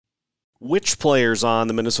Which players on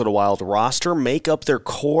the Minnesota Wild roster make up their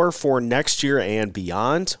core for next year and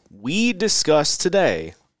beyond? We discuss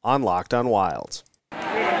today on Locked On Wild.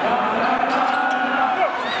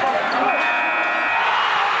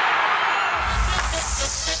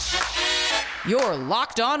 You're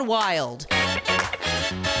Locked On Wild.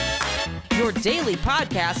 Your daily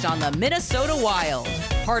podcast on the Minnesota Wild.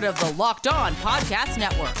 Part of the Locked On Podcast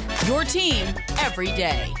Network. Your team every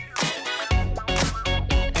day.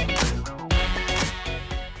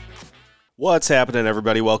 What's happening,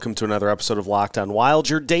 everybody? Welcome to another episode of Locked On Wild,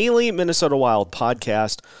 your daily Minnesota Wild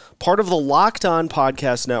podcast, part of the Locked On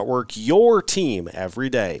Podcast Network, your team every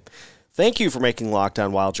day. Thank you for making Locked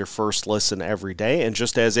On Wild your first listen every day. And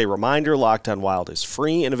just as a reminder, Locked On Wild is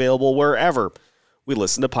free and available wherever we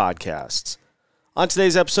listen to podcasts. On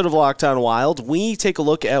today's episode of Locked On Wild, we take a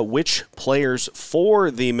look at which players for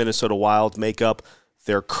the Minnesota Wild make up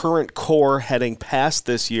their current core heading past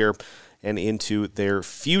this year and into their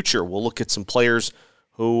future. We'll look at some players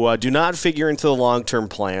who do not figure into the long-term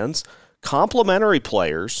plans, complementary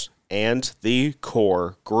players, and the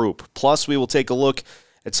core group. Plus, we will take a look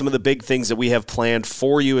at some of the big things that we have planned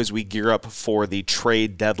for you as we gear up for the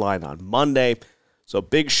trade deadline on Monday. So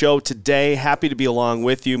big show today. Happy to be along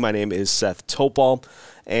with you. My name is Seth Topol,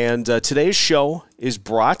 and today's show is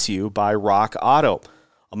brought to you by Rock Auto.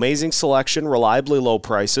 Amazing selection, reliably low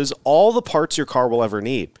prices, all the parts your car will ever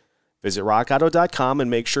need. Visit rockauto.com and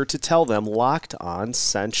make sure to tell them Locked On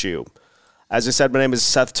sent you. As I said, my name is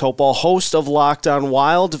Seth Topol, host of Locked On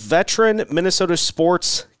Wild, veteran Minnesota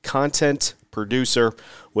sports content producer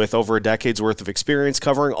with over a decade's worth of experience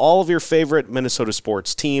covering all of your favorite Minnesota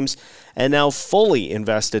sports teams, and now fully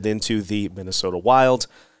invested into the Minnesota Wild.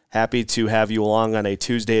 Happy to have you along on a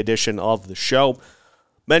Tuesday edition of the show.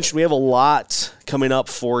 Mentioned we have a lot coming up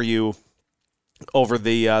for you over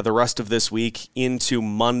the rest of this week into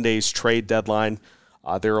Monday's trade deadline.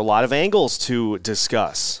 There are a lot of angles to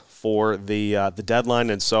discuss for the deadline,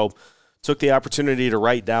 and so took the opportunity to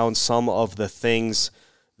write down some of the things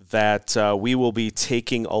that we will be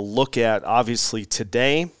taking a look at, obviously,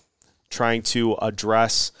 today, trying to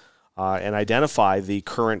address and identify the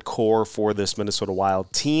current core for this Minnesota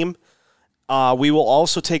Wild team. We will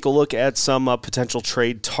also take a look at some potential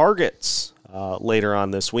trade targets later on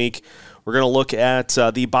this week. We're going to look at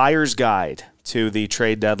the buyer's guide to the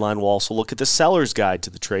trade deadline. We'll also look at the seller's guide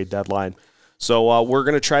to the trade deadline. So we're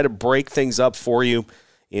going to try to break things up for you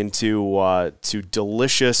into to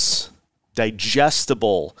delicious,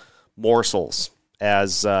 digestible morsels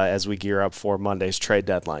as we gear up for Monday's trade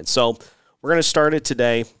deadline. So we're going to start it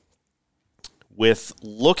today with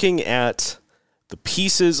looking at the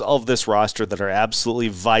pieces of this roster that are absolutely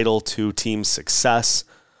vital to team success.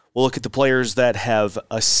 We'll look at the players that have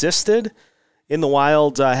assisted in the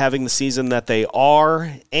Wild having the season that they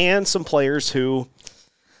are, and some players who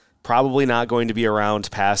probably not going to be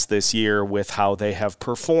around past this year with how they have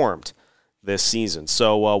performed this season.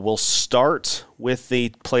 So we'll start with the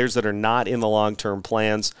players that are not in the long-term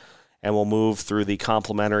plans, and we'll move through the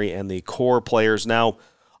complementary and the core players. Now,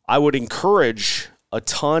 I would encourage a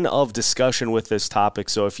ton of discussion with this topic.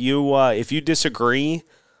 So if you disagree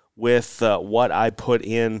with what I put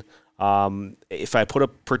in, if I put a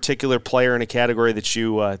particular player in a category that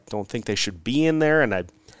you don't think they should be in there, and I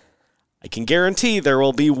can guarantee there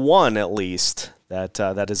will be one at least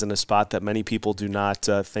that is in a spot that many people do not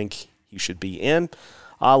think he should be in.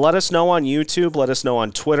 Let us know on YouTube. Let us know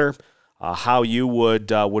on Twitter how you would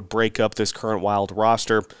break up this current Wild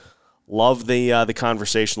roster. Love the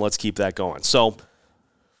conversation. Let's keep that going. So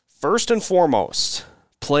first and foremost,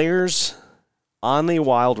 players on the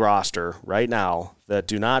Wild roster right now that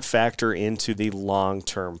do not factor into the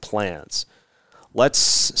long-term plans. Let's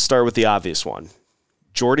start with the obvious one.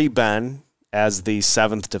 Jordie Benn as the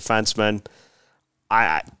seventh defenseman.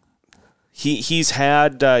 He's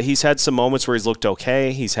had some moments where he's looked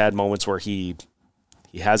okay. He's had moments where he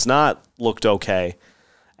has not looked okay.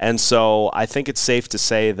 And so I think it's safe to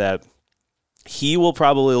say that he will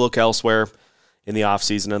probably look elsewhere in the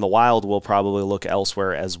offseason, and the Wild will probably look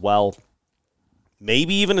elsewhere as well.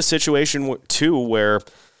 Maybe even a situation, too, where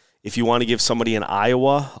if you want to give somebody in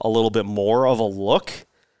Iowa a little bit more of a look,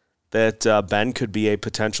 that Ben could be a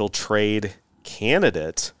potential trade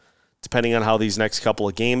candidate, depending on how these next couple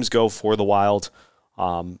of games go for the Wild.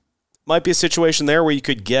 Might be a situation there where you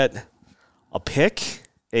could get a pick,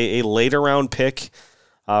 a later round pick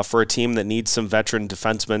for a team that needs some veteran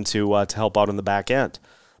defensemen to help out in the back end.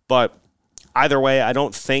 But either way, I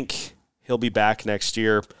don't think he'll be back next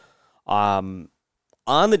year.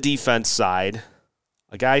 On the defense side,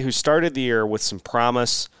 a guy who started the year with some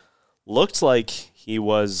promise, looked like he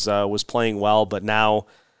was playing well, but now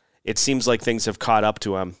it seems like things have caught up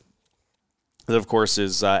to him. That, of course,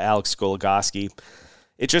 is Alex Goligoski.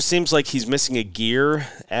 It just seems like he's missing a gear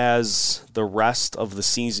as the rest of the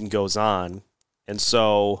season goes on. And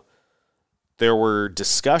so there were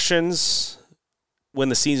discussions when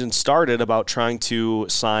the season started about trying to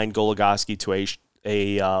sign Goligoski to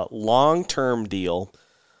a long-term deal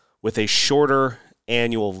with a shorter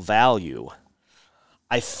annual value.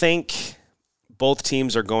 I think both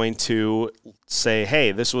teams are going to say,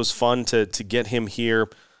 hey, this was fun to get him here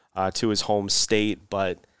to his home state,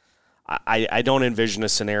 but I don't envision a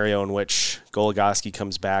scenario in which Goligoski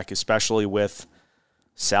comes back, especially with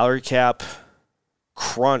salary cap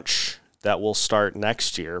crunch that will start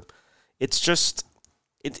next year. It's just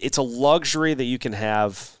it's a luxury that you can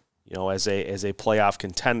have, as a playoff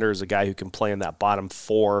contender, as a guy who can play in that bottom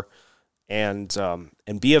four and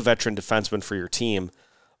be a veteran defenseman for your team.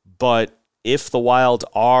 But if the Wild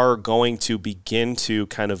are going to begin to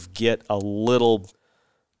kind of get a little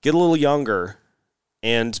younger,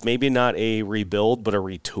 and maybe not a rebuild, but a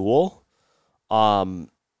retool,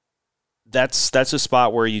 that's a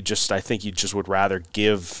spot where I think you just would rather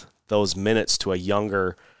give those minutes to a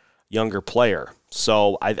younger player.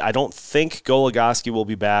 So I don't think Goligoski will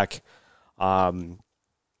be back.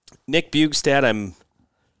 Nick Bjugstad, I'm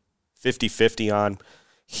 50-50 on.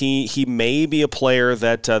 He may be a player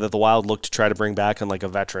that the Wild look to try to bring back on like a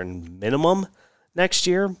veteran minimum next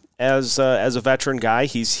year as a veteran guy.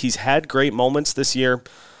 He's had great moments this year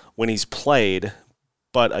when he's played,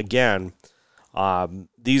 but again,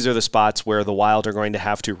 these are the spots where the Wild are going to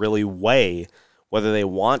have to really weigh whether they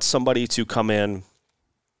want somebody to come in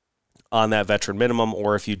on that veteran minimum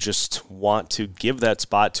or if you just want to give that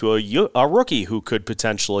spot to a rookie who could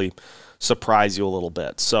potentially surprise you a little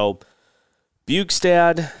bit. So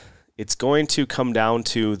Bjugstad, it's going to come down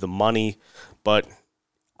to the money, but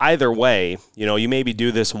either way, you maybe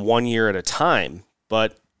do this 1 year at a time,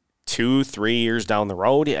 but 2-3 years down the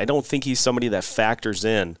road, I don't think he's somebody that factors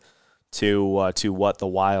in to what the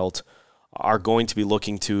Wild are going to be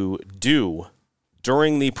looking to do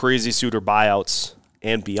during the Parise Suter buyouts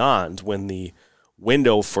and beyond, when the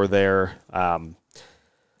window for their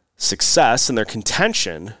success and their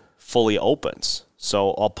contention fully opens.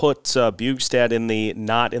 So I'll put Bjugstad in the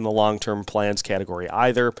not in the long-term plans category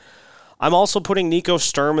either. I'm also putting Nico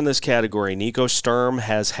Sturm in this category. Nico Sturm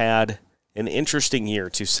has had an interesting year,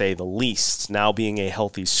 to say the least, now being a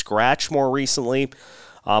healthy scratch more recently,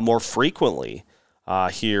 more frequently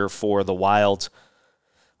here for the Wild.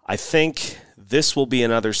 I think this will be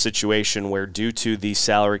another situation where, due to the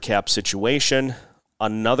salary cap situation,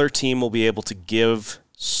 another team will be able to give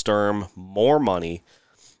Sturm more money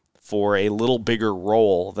for a little bigger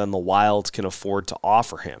role than the Wild can afford to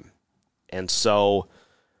offer him. And so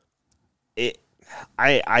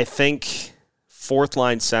I think fourth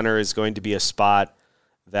line center is going to be a spot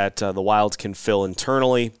that the Wild can fill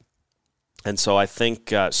internally. And so I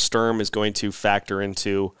think Sturm is going to factor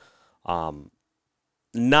into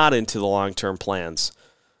not into the long-term plans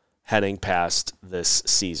heading past this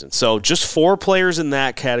season. So just 4 players in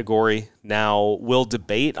that category. Now we'll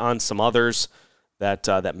debate on some others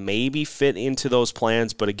that maybe fit into those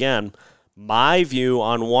plans. But again, my view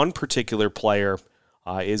on one particular player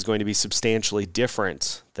is going to be substantially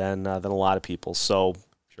different than a lot of people. So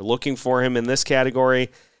if you're looking for him in this category,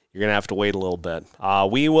 you're going to have to wait a little bit.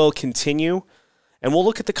 We will continue, and we'll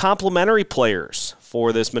look at the complementary players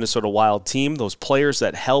for this Minnesota Wild team, those players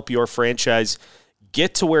that help your franchise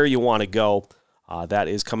get to where you want to go. That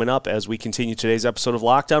is coming up as we continue today's episode of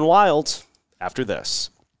Locked On Wild after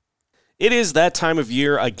this. It is that time of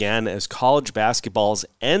year again as college basketball's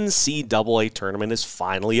NCAA tournament is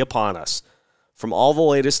finally upon us. From all the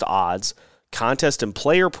latest odds, contest and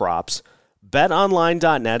player props,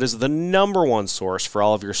 BetOnline.net is the #1 source for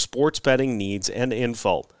all of your sports betting needs and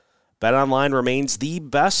info. BetOnline remains the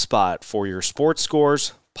best spot for your sports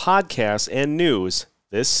scores, podcasts, and news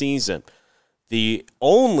this season. The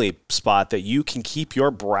only spot that you can keep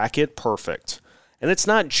your bracket perfect. And it's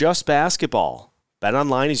not just basketball.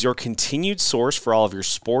 BetOnline is your continued source for all of your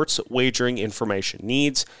sports wagering information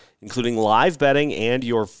needs, including live betting and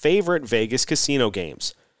your favorite Vegas casino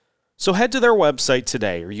games. So head to their website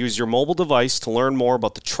today or use your mobile device to learn more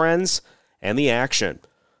about the trends and the action.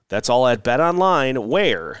 That's all at BetOnline,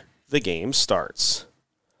 where the game starts.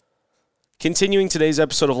 Continuing today's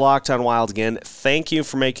episode of Locked On Wild again, thank you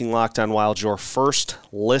for making Locked On Wild your first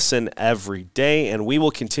listen every day, and we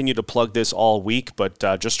will continue to plug this all week, but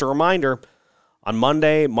just a reminder, on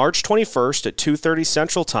Monday, March 21st at 2:30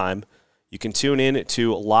 Central Time, you can tune in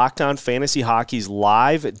to Locked On Fantasy Hockey's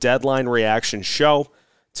live deadline reaction show.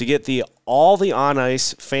 to get all the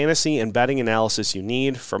on-ice fantasy and betting analysis you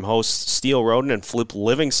need from hosts Steele Roden and Flip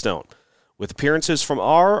Livingstone, with appearances from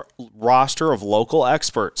our roster of local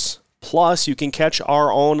experts. Plus, you can catch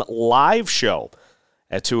our own live show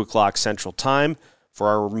at 2 o'clock Central Time for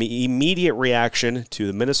our immediate reaction to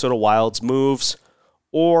the Minnesota Wild's moves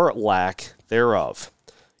or lack thereof.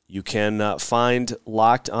 You can find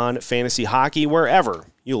Locked On Fantasy Hockey wherever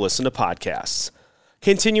you listen to podcasts.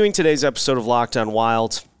 Continuing today's episode of Locked On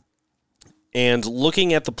Wild and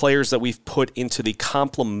looking at the players that we've put into the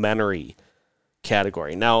complementary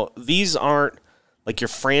category. Now, these aren't like your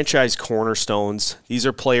franchise cornerstones. These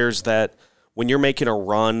are players that when you're making a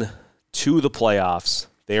run to the playoffs,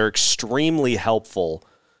 they are extremely helpful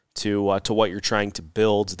to what you're trying to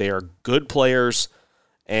build. They are good players,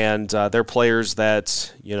 and they're players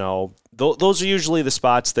that, those are usually the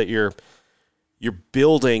spots that you're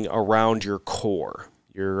building around your core.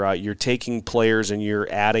 You're taking players and you're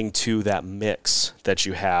adding to that mix that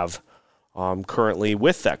you have currently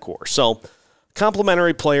with that core. So,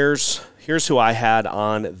 complementary players, here's who I had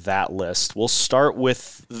on that list. We'll start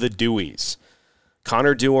with the Deweys,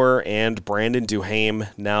 Connor Dewar and Brandon Duhaime.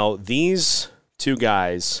 Now, these two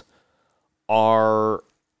guys are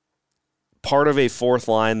part of a fourth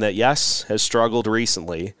line that, yes, has struggled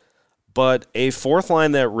recently, but a fourth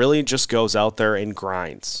line that really just goes out there and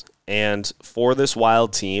grinds. And for this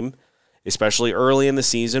Wild team, especially early in the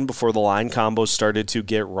season before the line combos started to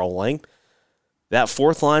get rolling, that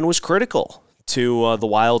fourth line was critical to the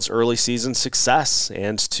Wild's early season success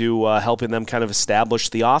and to helping them kind of establish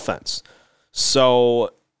the offense.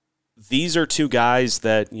 So these are two guys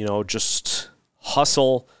that, just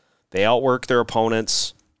hustle. They outwork their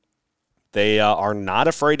opponents. They are not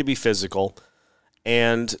afraid to be physical.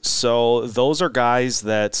 And so those are guys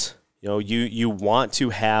that, you want to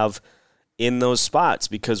have in those spots,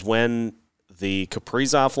 because when the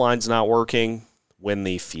Kaprizov line's not working, when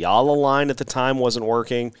the Fiala line at the time wasn't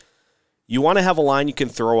working, you want to have a line you can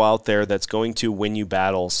throw out there that's going to win you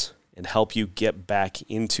battles and help you get back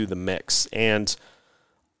into the mix. And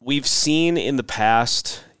we've seen in the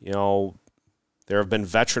past, there have been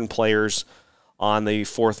veteran players on the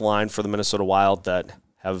fourth line for the Minnesota Wild that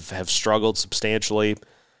have struggled substantially.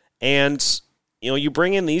 And you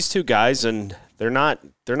bring in these two guys, and they're not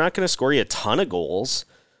going to score you a ton of goals,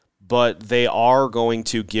 but they are going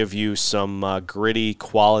to give you some gritty,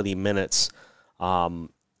 quality minutes on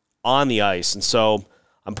the ice. And so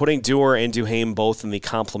I'm putting Dewar and Duhaime both in the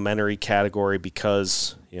complementary category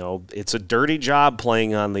because, it's a dirty job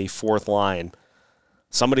playing on the fourth line.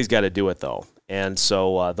 Somebody's got to do it, though. And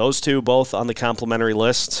so those two both on the complementary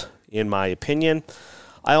list, in my opinion.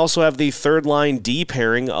 I also have the third line D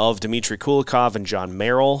pairing of Dmitry Kulikov and John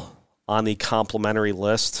Merrill on the complementary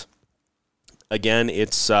list. Again,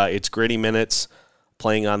 it's gritty minutes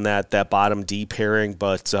playing on that bottom D pairing,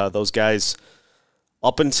 but those guys,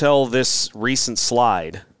 up until this recent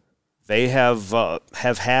slide, they have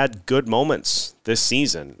had good moments this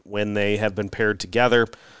season when they have been paired together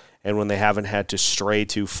and when they haven't had to stray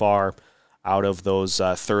too far out of those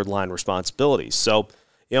third line responsibilities. So,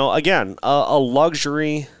 again, a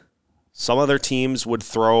luxury. Some other teams would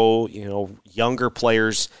throw, younger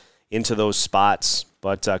players into those spots,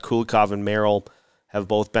 but Kulikov and Merrill have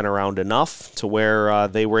both been around enough to where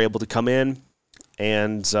they were able to come in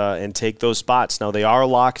and take those spots. Now, they are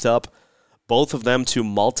locked up, both of them, to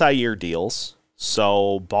multi-year deals.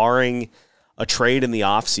 So, barring a trade in the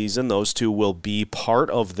offseason, those two will be part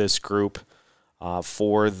of this group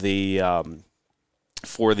for the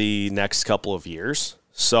next couple of years.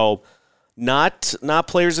 So, not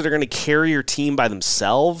players that are going to carry your team by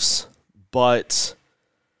themselves, but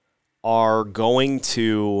are going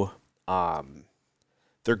to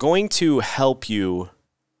they're going to help you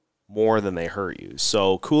more than they hurt you.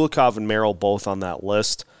 So Kulikov and Merrill both on that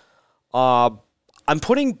list. I'm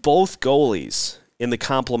putting both goalies in the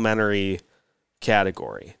complementary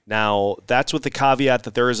category. Now, that's with the caveat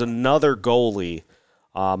that there is another goalie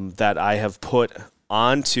that I have put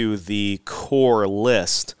onto the core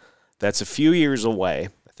list that's a few years away.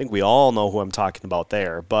 I think we all know who I'm talking about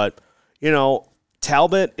there. But,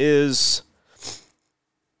 Talbot's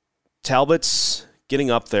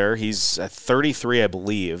getting up there. He's at 33, I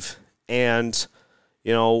believe. And,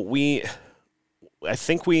 I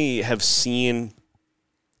think we have seen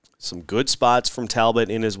some good spots from Talbot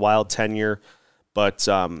in his Wild tenure. But,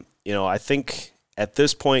 I think at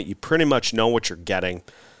this point you pretty much know what you're getting.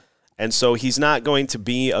 And so he's not going to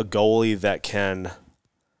be a goalie that can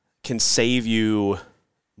save you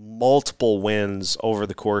multiple wins over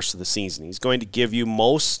the course of the season. He's going to give you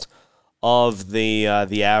most of the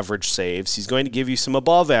average saves. He's going to give you some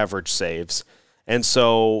above average saves. And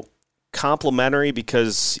so complementary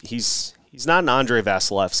because he's not an Andre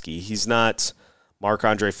Vasilevsky. He's not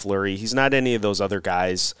Marc-Andre Fleury. He's not any of those other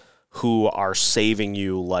guys who are saving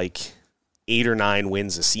you like 8 or 9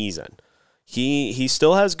 wins a season. He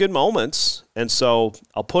still has good moments, and so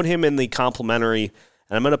I'll put him in the complimentary,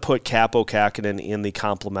 and I'm going to put Kaapo Kähkönen in the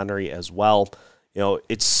complimentary as well.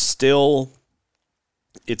 It's still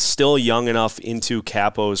young enough into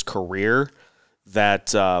Kaapo's career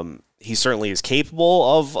that he certainly is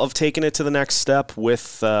capable of taking it to the next step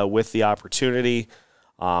with the opportunity.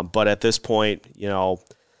 But at this point,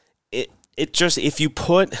 it just if you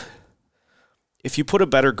put a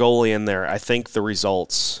better goalie in there, I think the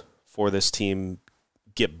results for this team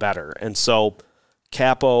get better. And so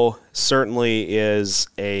Kaapo certainly is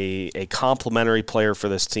a complimentary player for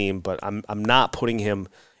this team, but I'm not putting him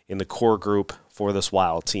in the core group for this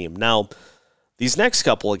Wild team. Now, these next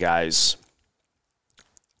couple of guys,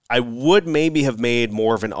 I would maybe have made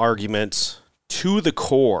more of an argument to the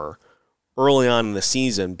core early on in the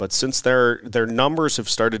season, but since their numbers have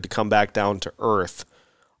started to come back down to earth,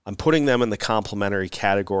 I'm putting them in the complimentary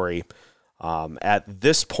category at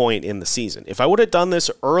this point in the season. If I would have done this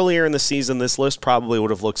earlier in the season, this list probably would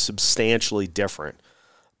have looked substantially different.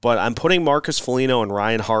 But I'm putting Marcus Foligno and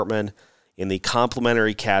Ryan Hartman in the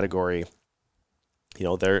complimentary category.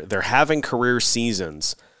 They're having career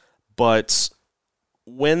seasons, but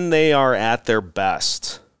when they are at their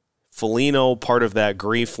best, Foligno, part of that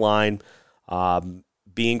grief line,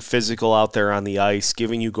 being physical out there on the ice,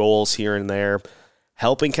 giving you goals here and there,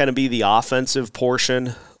 helping kind of be the offensive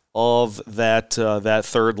portion of that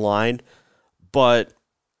third line, but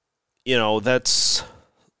that's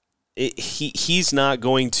it. He's not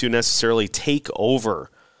going to necessarily take over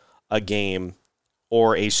a game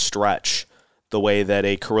or a stretch the way that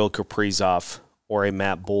a Kirill Kaprizov or a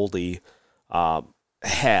Matt Boldy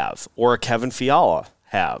have, or a Kevin Fiala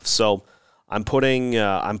have. So I'm putting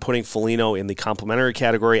Foligno in the complimentary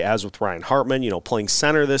category, as with Ryan Hartman. Playing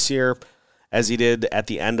center this year, as he did at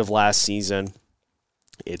the end of last season.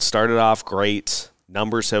 It started off great.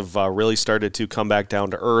 Numbers have really started to come back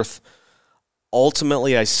down to earth.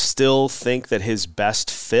 Ultimately, I still think that his best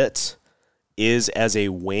fit is as a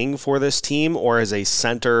wing for this team or as a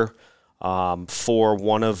center for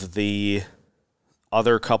one of the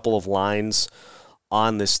other couple of lines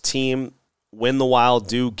on this team. When the Wild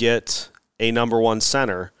do get a number one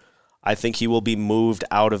center, I think he will be moved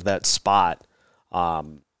out of that spot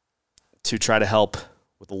to try to help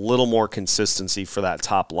with a little more consistency for that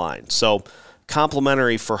top line. So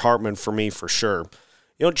complimentary for Hartman for me for sure.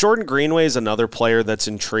 Jordan Greenway is another player that's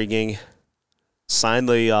intriguing. Signed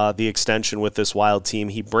the extension with this Wild team.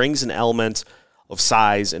 He brings an element of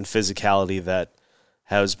size and physicality that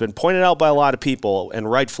has been pointed out by a lot of people,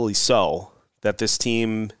 and rightfully so, that this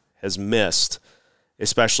team has missed,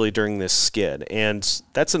 especially during this skid. And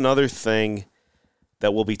that's another thing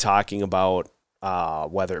that we'll be talking about,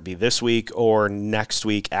 whether it be this week or next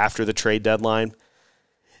week after the trade deadline,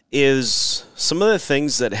 is some of the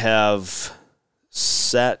things that have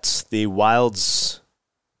set the Wild's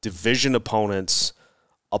division opponents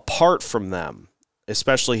apart from them,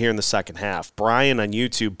 especially here in the second half. Brian on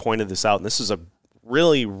YouTube pointed this out, and this is a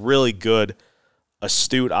really, really good,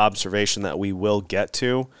 astute observation that we will get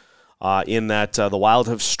to, in that the Wild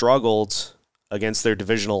have struggled against their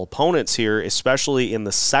divisional opponents here, especially in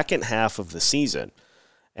the second half of the season.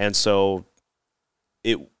 And so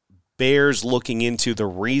it bears looking into the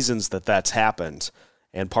reasons that that's happened,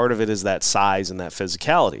 and part of it is that size and that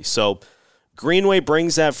physicality. So Greenway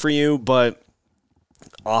brings that for you, but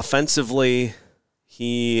offensively,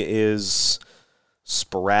 he is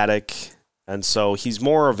sporadic, and so he's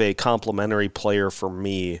more of a complementary player for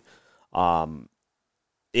me.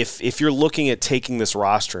 If you're looking at taking this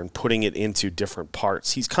roster and putting it into different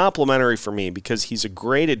parts, he's complementary for me because he's a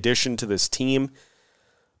great addition to this team.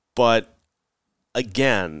 But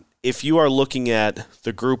again, if you are looking at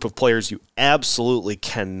the group of players you absolutely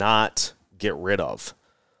cannot get rid of,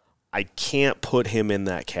 I can't put him in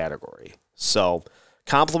that category. So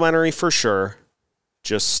complimentary for sure.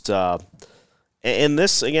 Just and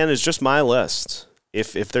this again is just my list.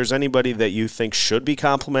 If there's anybody that you think should be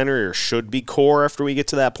complimentary or should be core after we get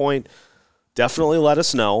to that point, definitely let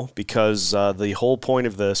us know, because the whole point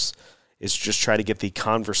of this is just try to get the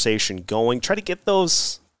conversation going, try to get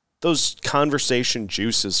those conversation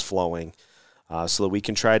juices flowing, so that we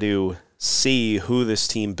can try to see who this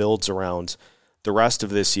team builds around the rest of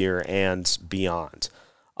this year and beyond.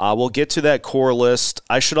 We'll get to that core list.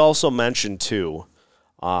 I should also mention, too,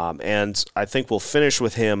 and I think we'll finish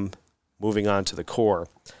with him moving on to the core.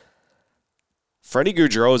 Freddie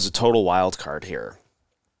Gaudreau is a total wild card here.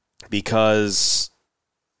 because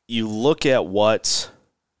you look at what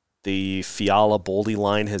the Fiala-Boldy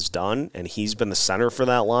line has done, and he's been the center for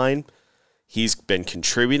that line. He's been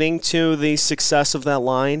contributing to the success of that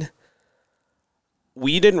line.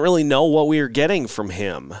 We didn't really know what we were getting from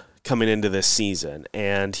him coming into this season,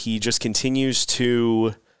 and he just continues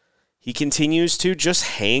to just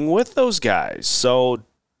hang with those guys. So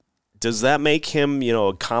does that make him,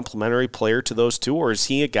 a complementary player to those two, or is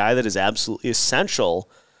he a guy that is absolutely essential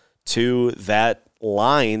to that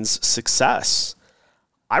line's success?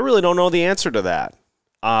 I really don't know the answer to that.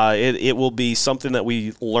 It will be something that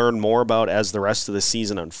we learn more about as the rest of the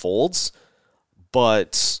season unfolds.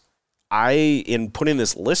 But in putting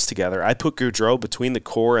this list together, I put Gaudreau between the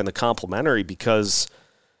core and the complementary because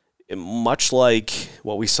much like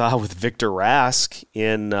what we saw with Victor Rask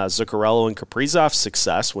in Zuccarello and Kaprizov's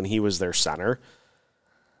success when he was their center,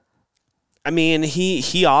 I mean,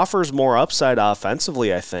 he offers more upside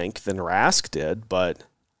offensively, I think, than Rask did, but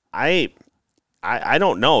I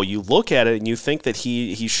don't know. You look at it and you think that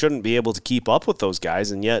he shouldn't be able to keep up with those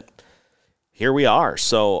guys, and yet here we are.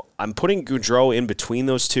 So I'm putting Gaudreau in between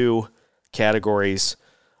those two categories,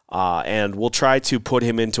 and we'll try to put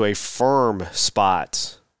him into a firm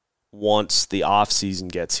spot once the offseason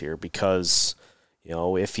gets here because,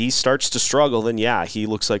 if he starts to struggle, then yeah, he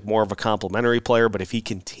looks like more of a complementary player. But if he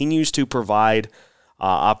continues to provide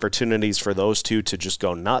opportunities for those two to just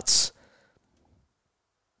go nuts,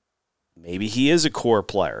 maybe he is a core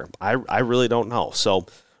player. I really don't know. So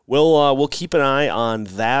we'll keep an eye on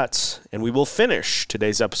that, and we will finish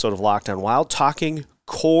today's episode of Locked On Wild talking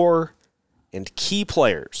core and key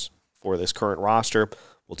players for this current roster.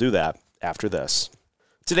 We'll do that after this.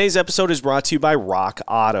 Today's episode is brought to you by Rock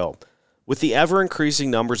Auto. With the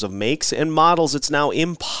ever-increasing numbers of makes and models, it's now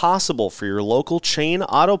impossible for your local chain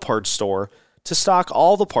auto parts store to stock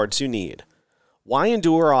all the parts you need. Why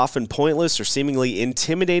endure often pointless or seemingly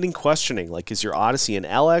intimidating questioning like is your Odyssey an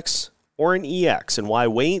LX or an EX? And why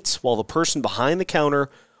wait while the person behind the counter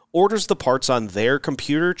orders the parts on their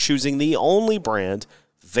computer, choosing the only brand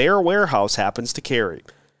their warehouse happens to carry?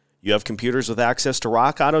 You have computers with access to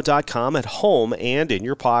rockauto.com at home and in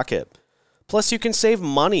your pocket. Plus, you can save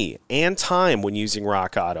money and time when using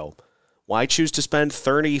Rock Auto. Why choose to spend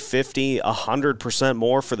 30, 50, 100%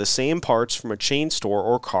 more for the same parts from a chain store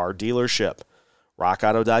or car dealership?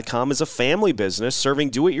 RockAuto.com is a family business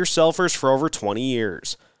serving do-it-yourselfers for over 20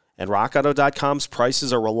 years. And RockAuto.com's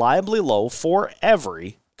prices are reliably low for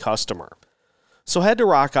every customer. So head to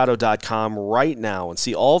RockAuto.com right now and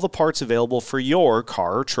see all the parts available for your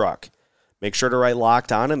car or truck. Make sure to write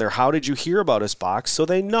Locked On in their How Did You Hear About Us box so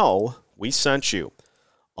they know we sent you.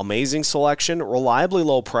 Amazing selection, reliably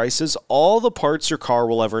low prices, all the parts your car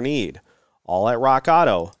will ever need. All at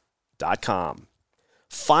RockAuto.com.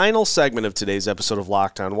 Final segment of today's episode of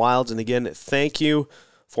Locked On Wild. And again, thank you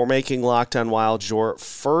for making Locked On Wild your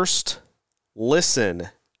first listen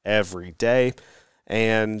every day.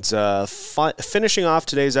 And finishing off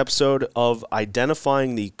today's episode of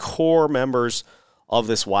identifying the core members of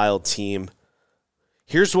this Wild team,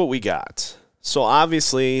 here's what we got. So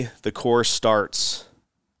obviously the core starts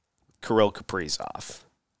Kirill Kaprizov.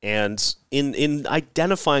 And in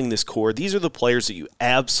identifying this core, these are the players that you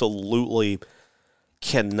absolutely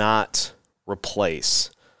cannot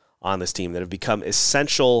replace on this team that have become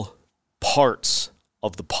essential parts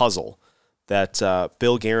of the puzzle that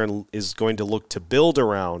Bill Guerin is going to look to build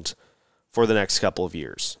around for the next couple of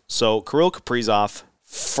years. So Kirill Kaprizov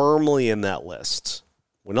firmly in that list.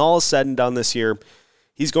 When all is said and done this year,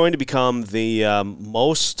 he's going to become the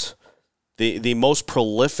most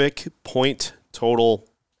prolific point total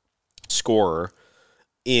scorer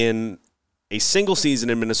in a single season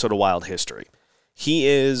in Minnesota Wild history. He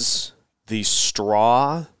is the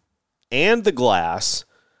straw and the glass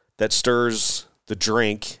that stirs the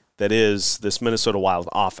drink that is this Minnesota Wild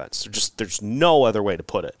offense. There's no other way to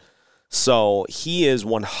put it. So he is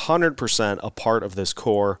 100% a part of this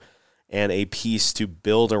core and a piece to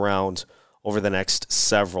build around over the next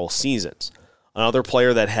several seasons. Another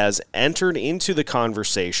player that has entered into the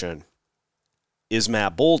conversation is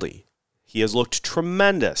Matt Boldy. He has looked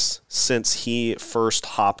tremendous since he first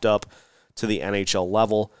hopped up to the NHL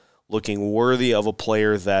level, looking worthy of a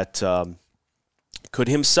player that could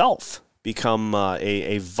himself become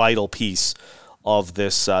a vital piece of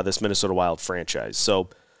this Minnesota Wild franchise. So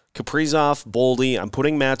Kaprizov, Boldy, I'm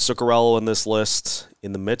putting Matt Zuccarello in this list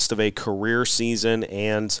in the midst of a career season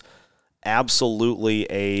and absolutely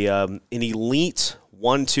an elite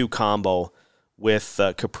 1-2 combo with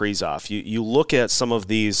Kaprizov. You look at some of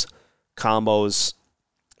these combos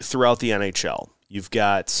throughout the NHL. You've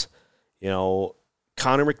got,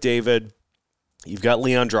 Connor McDavid You've got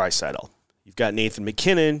Leon Draisaitl. You've got Nathan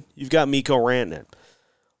McKinnon. You've got Mikko Rantanen.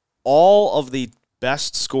 All of the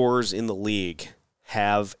best scorers in the league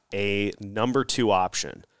have a number 2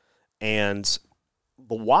 option. And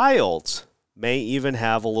the Wild may even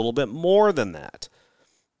have a little bit more than that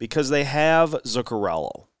because they have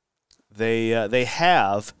Zuccarello. They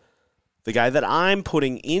have the guy that I'm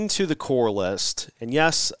putting into the core list. And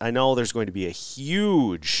yes, I know there's going to be a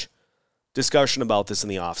huge discussion about this in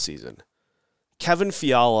the offseason. Kevin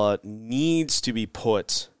Fiala needs to be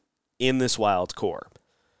put in this Wild core.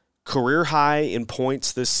 Career high in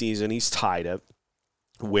points this season. He's tied it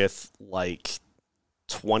with like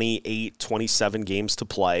 28, 27 games to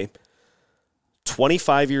play.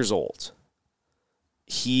 25 years old.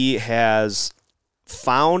 He has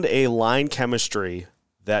found a line chemistry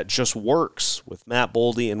that just works with Matt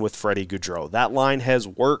Boldy and with Freddie Gaudreau. That line has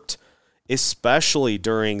worked, especially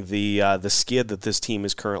during the skid that this team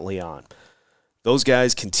is currently on. Those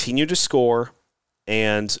guys continue to score,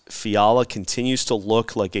 and Fiala continues to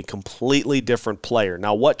look like a completely different player.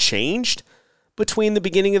 Now, what changed between the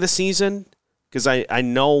beginning of the season? Because I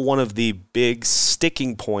know one of the big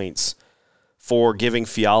sticking points for giving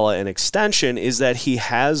Fiala an extension is that he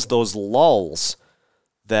has those lulls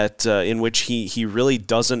that in which he really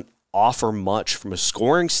doesn't offer much from a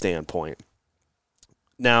scoring standpoint.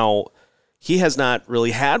 Now, he has not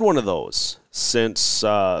really had one of those since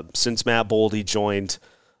Matt Boldy joined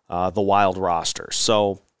the Wild roster.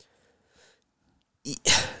 So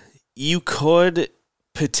you could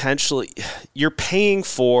potentially, you're paying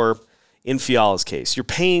for, in Fiala's case, you're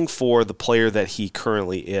paying for the player that he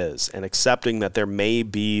currently is and accepting that there may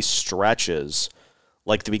be stretches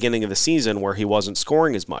like the beginning of the season where he wasn't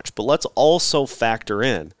scoring as much. But let's also factor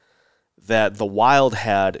in that the Wild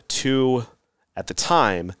had 2, at the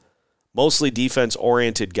time, mostly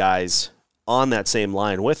defense-oriented guys on that same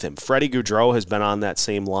line with him. Freddie Gaudreau has been on that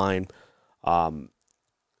same line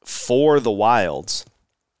for the Wilds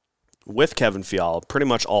with Kevin Fiala pretty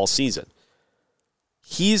much all season.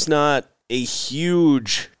 He's not a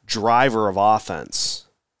huge driver of offense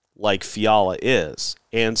like Fiala is.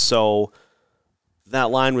 And so that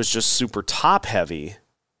line was just super top-heavy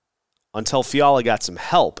until Fiala got some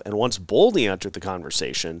help. And once Boldy entered the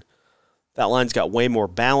conversation, that line's got way more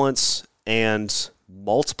balance and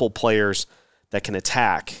multiple players that can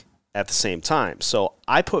attack at the same time. So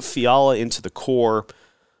I put Fiala into the core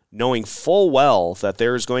knowing full well that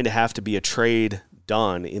there's going to have to be a trade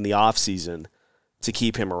done in the offseason to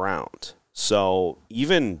keep him around. So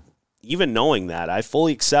even knowing that, I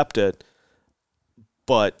fully accept it,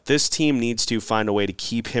 but this team needs to find a way to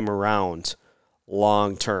keep him around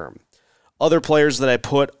long term. Other players that I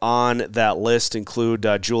put on that list include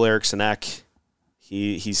Joel Eriksson Ek.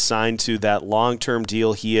 He's signed to that long-term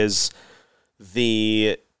deal. He is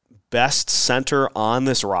the best center on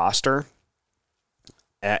this roster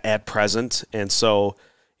at present, and so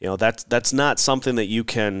that's not something that you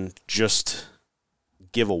can just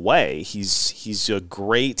give away. He's a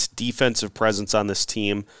great defensive presence on this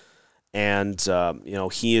team, and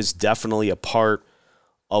he is definitely a part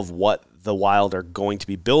of what the Wild are going to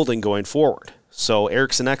be building going forward. So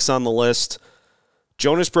Eriksson Ek's on the list.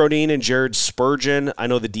 Jonas Brodin and Jared Spurgeon. I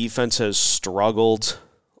know the defense has struggled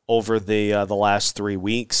over the last 3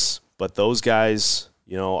 weeks, but those guys,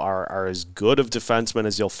 are as good of defensemen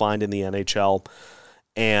as you'll find in the NHL,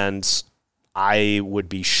 and I would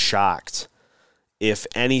be shocked if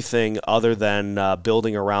anything other than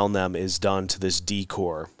building around them is done to this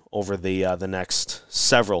D-core over the next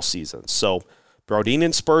several seasons. So Brodin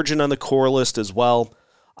and Spurgeon on the core list as well.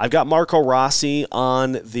 I've got Marco Rossi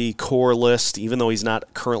on the core list, even though he's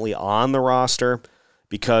not currently on the roster,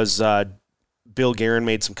 because Bill Guerin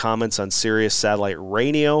made some comments on Sirius Satellite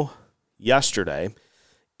Radio yesterday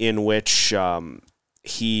in which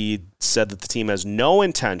he said that the team has no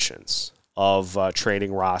intentions of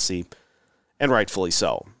trading Rossi, and rightfully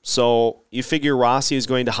so. So you figure Rossi is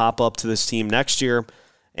going to hop up to this team next year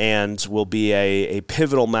and will be a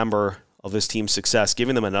pivotal member of this team's success,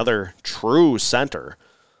 giving them another true center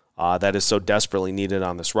that is so desperately needed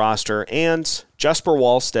on this roster. And Jesper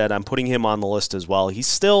Wallstedt, I'm putting him on the list as well. He's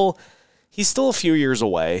still a few years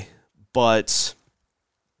away, but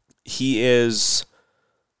he is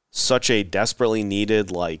such a desperately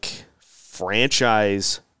needed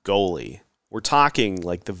franchise goalie. We're talking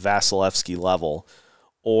like the Vasilevsky level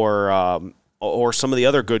or some of the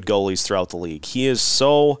other good goalies throughout the league. He is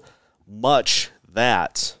so much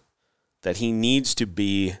that he needs to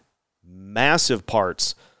be massive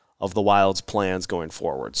parts of the Wild's plans going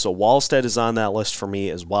forward. So Wallstedt is on that list for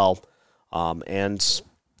me as well. And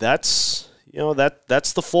that's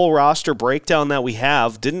that's the full roster breakdown that we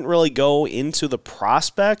have. Didn't really go into the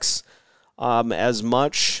prospects as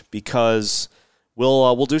much because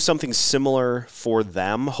we'll do something similar for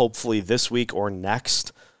them, hopefully this week or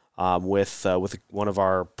next, with one of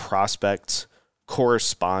our prospect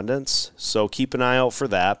correspondents. So keep an eye out for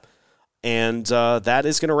that. And that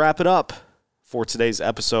is going to wrap it up for today's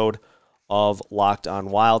episode of Locked on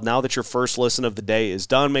Wild. Now that your first listen of the day is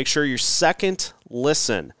done, make sure your second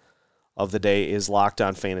listen of the day is Locked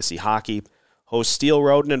on Fantasy Hockey. Hosts Steele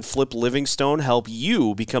Roden and Flip Livingstone help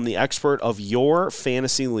you become the expert of your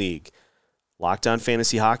fantasy league. Locked on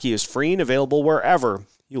Fantasy Hockey is free and available wherever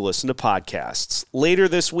you listen to podcasts. Later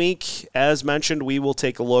this week, as mentioned, we will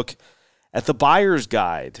take a look at the buyer's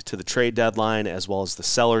guide to the trade deadline as well as the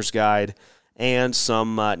seller's guide and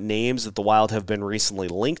some names that the Wild have been recently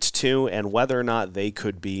linked to and whether or not they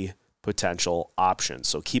could be potential options.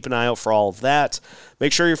 So keep an eye out for all of that.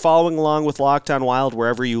 Make sure you're following along with Locked on Wild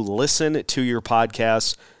wherever you listen to your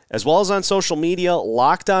podcasts, as well as on social media.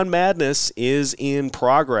 Locked on Madness is in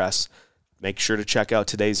progress. Make sure to check out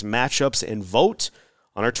today's matchups and vote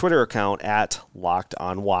on our Twitter account at Locked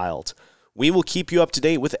on Wild. We will keep you up to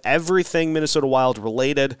date with everything Minnesota Wild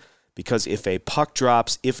related, because if a puck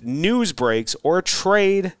drops, if news breaks, or a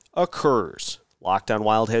trade occurs, Locked on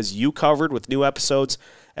Wild has you covered with new episodes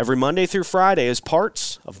every Monday through Friday as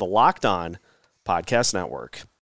parts of the Locked On Podcast Network.